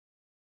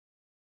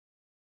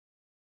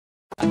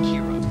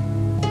Akira.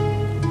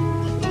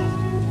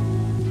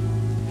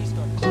 He's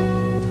got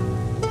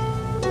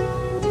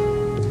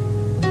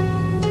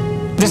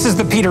This is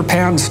the Peter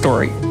Pan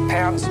story.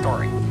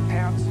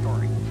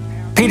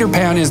 Peter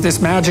Pan is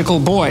this magical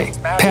boy.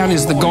 Pan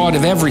is the god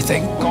of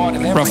everything,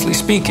 roughly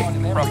speaking.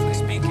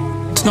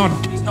 It's not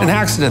an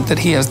accident that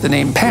he has the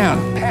name Pan.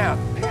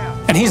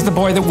 And he's the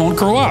boy that won't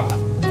grow up.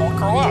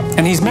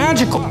 And he's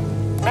magical.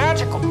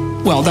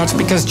 Well, that's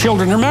because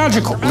children are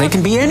magical. They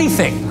can be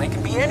anything.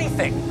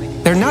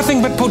 They're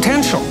nothing but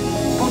potential.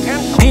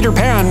 Peter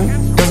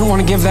Pan doesn't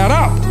want to give that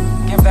up.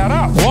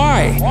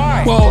 Why?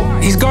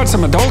 Well, he's got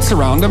some adults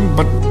around him,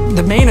 but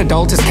the main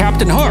adult is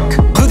Captain Hook.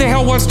 Who the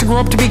hell wants to grow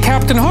up to be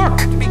Captain Hook?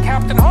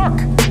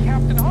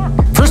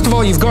 First of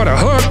all, you've got a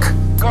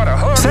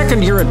hook.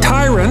 Second, you're a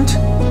tyrant.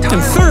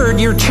 And third,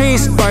 you're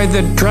chased by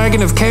the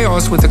dragon of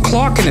chaos with a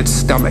clock in its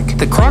stomach.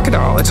 The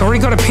crocodile, it's already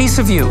got a piece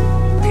of you.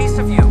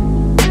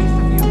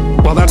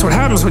 Well, that's what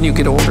happens when you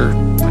get older.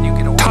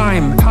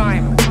 Time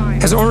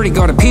has already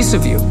got a piece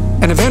of you.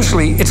 And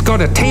eventually, it's got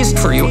a taste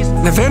for you.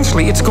 And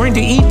eventually, it's going to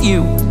eat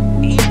you.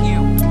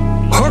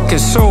 Hook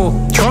is so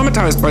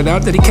traumatized by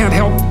that he can't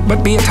help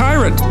but be a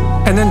tyrant.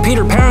 And then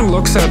Peter Pan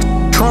looks at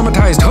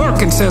traumatized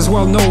Hook and says,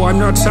 well, no, I'm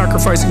not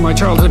sacrificing my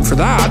childhood for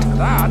that.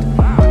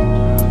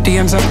 He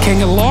ends up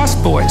king of the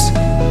Lost Boys.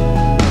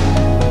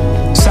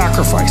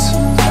 Sacrifice.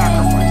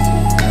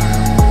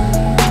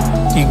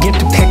 You get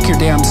to pick your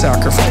damn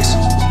sacrifice.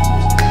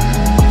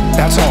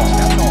 That's all.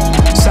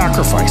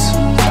 Sacrifice.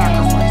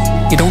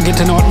 You don't get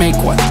to not make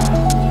one.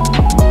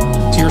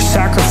 You're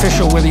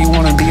sacrificial whether you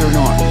want to be or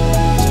not.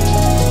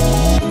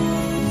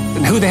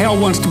 And who the hell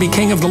wants to be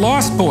king of the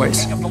Lost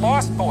Boys?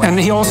 And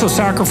he also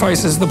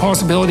sacrifices the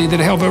possibility that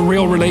he'll have a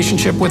real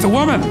relationship with a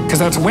woman, because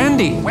that's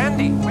Wendy.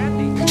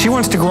 She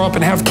wants to grow up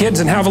and have kids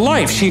and have a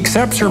life. She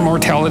accepts her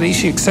mortality.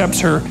 She accepts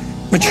her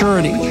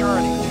maturity.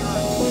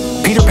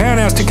 Peter Pan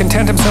has to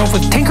content himself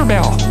with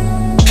Tinkerbell.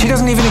 She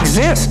doesn't even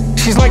exist.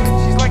 She's like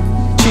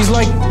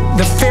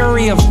the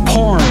fairy of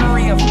porn.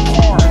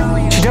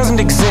 She doesn't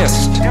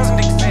exist.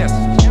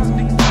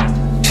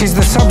 She's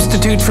the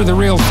substitute for the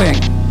real thing.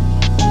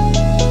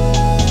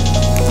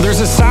 There's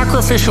a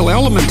sacrificial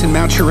element in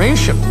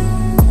maturation.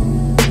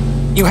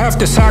 You have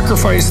to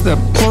sacrifice the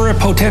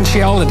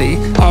pluripotentiality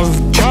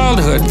of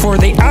childhood for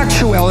the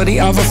actuality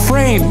of a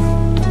frame.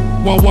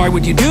 Well, why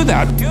would you do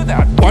that?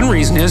 One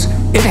reason is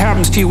it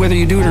happens to you whether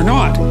you do it or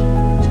not.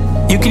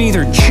 You can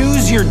either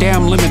choose your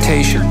damn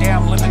limitation,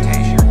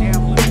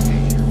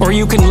 or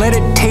you can let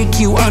it take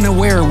you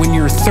unaware when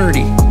you're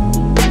 30,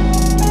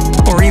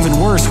 or even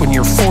worse, when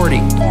you're 40.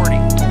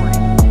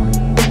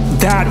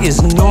 That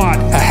is not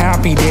a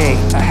happy day.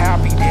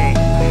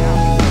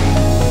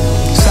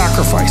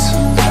 Sacrifice.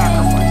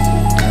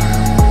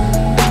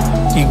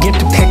 You get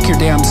to pick your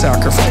damn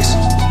sacrifice.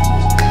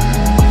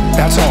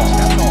 That's all.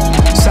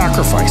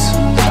 Sacrifice.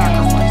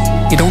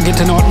 You don't get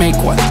to not make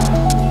one.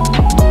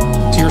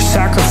 You're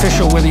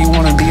sacrificial whether you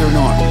want to be or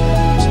not.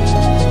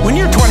 When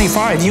you're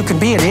 25, you can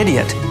be an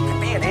idiot.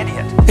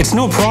 It's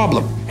no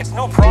problem.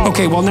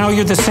 Okay, well now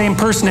you're the same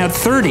person at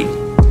 30.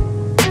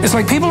 It's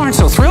like people aren't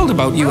so thrilled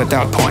about you at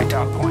that point.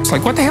 It's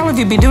like, what the hell have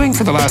you been doing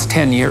for the last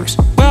 10 years?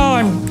 Well,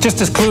 I'm just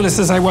as clueless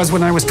as I was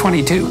when I was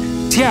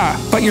 22. Yeah,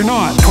 but you're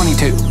not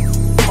 22.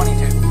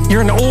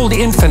 You're an old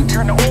infant.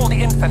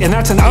 And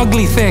that's an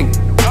ugly thing.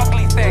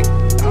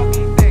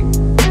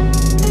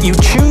 You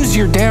choose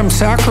your damn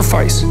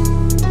sacrifice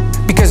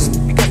because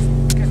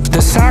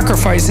the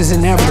sacrifice is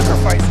inevitable.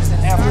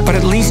 But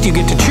at least you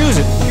get to choose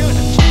it.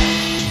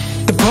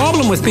 The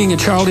problem with being a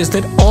child is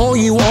that all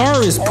you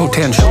are is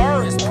potential.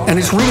 And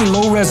it's really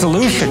low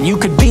resolution. You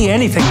could be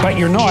anything, but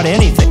you're not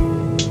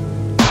anything.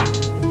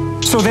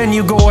 So then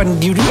you go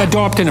and you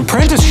adopt an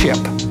apprenticeship.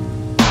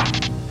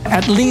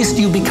 At least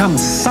you become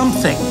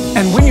something.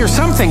 And when you're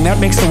something, that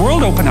makes the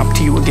world open up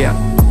to you again.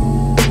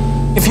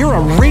 If you're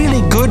a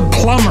really good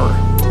plumber,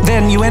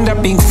 then you end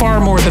up being far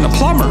more than a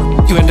plumber.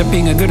 You end up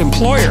being a good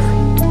employer.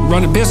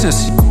 Run a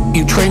business,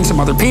 you train some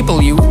other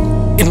people, you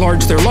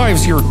enlarge their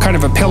lives, you're kind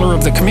of a pillar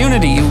of the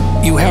community,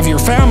 you have your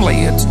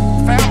family. It's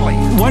family.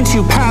 Once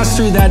you pass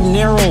through that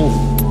narrow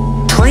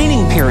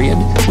training period,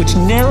 which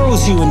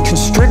narrows you and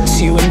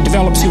constricts you and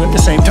develops you at the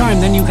same time,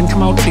 then you can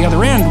come out the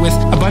other end with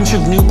a bunch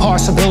of new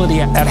possibility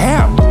at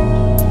hand.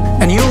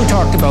 And you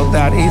talked about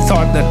that. He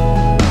thought that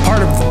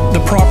part of the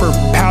proper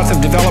path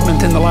of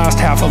development in the last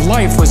half of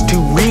life was to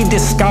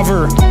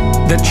rediscover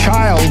the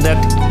child that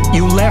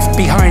you left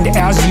behind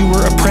as you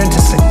were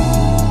apprenticing.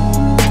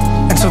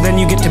 And so then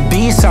you get to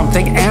be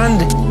something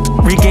and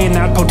regain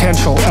that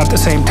potential at the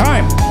same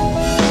time.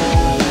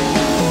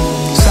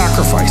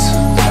 Sacrifice.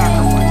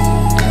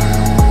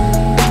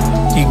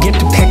 You get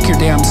to pick your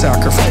damn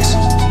sacrifice.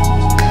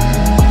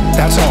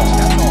 That's all.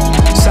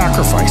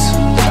 Sacrifice.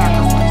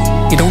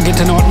 You don't get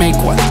to not make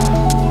one.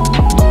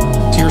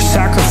 You're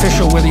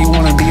sacrificial whether you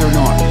want to be or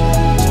not.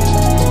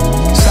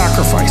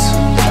 Sacrifice.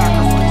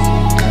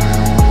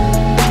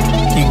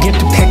 You get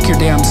to pick your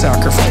damn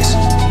sacrifice.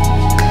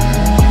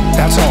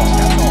 That's all.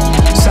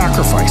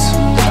 Sacrifice.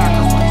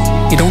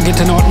 You don't get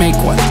to not make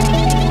one.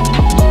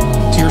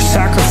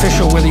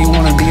 sacrificial whether you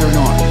want to be or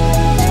not.